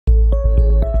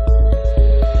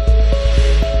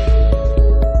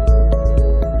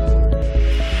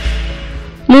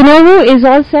Lenovo is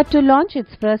all set to launch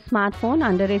its first smartphone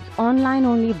under its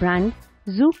online-only brand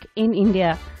Zuk in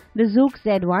India. The Zuk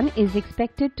Z1 is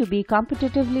expected to be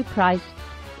competitively priced.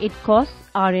 It costs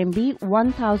RMB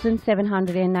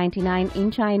 1,799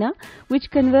 in China, which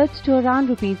converts to around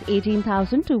Rs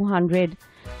 18,200.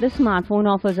 The smartphone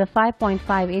offers a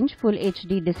 5.5-inch Full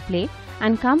HD display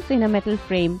and comes in a metal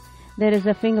frame. There is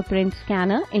a fingerprint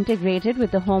scanner integrated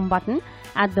with the home button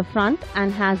at the front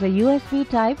and has a USB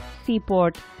Type-C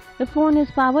port. The phone is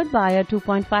powered by a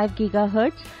 2.5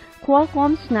 GHz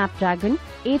Qualcomm Snapdragon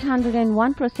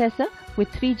 801 processor with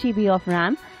 3 GB of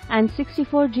RAM and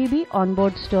 64 GB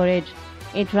onboard storage.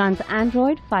 It runs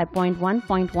Android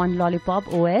 5.1.1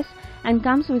 Lollipop OS and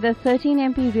comes with a 13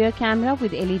 MP rear camera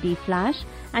with LED flash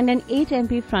and an 8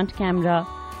 MP front camera.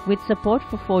 With support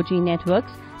for 4G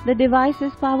networks, the device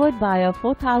is powered by a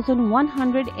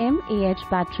 4100 mAh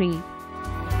battery.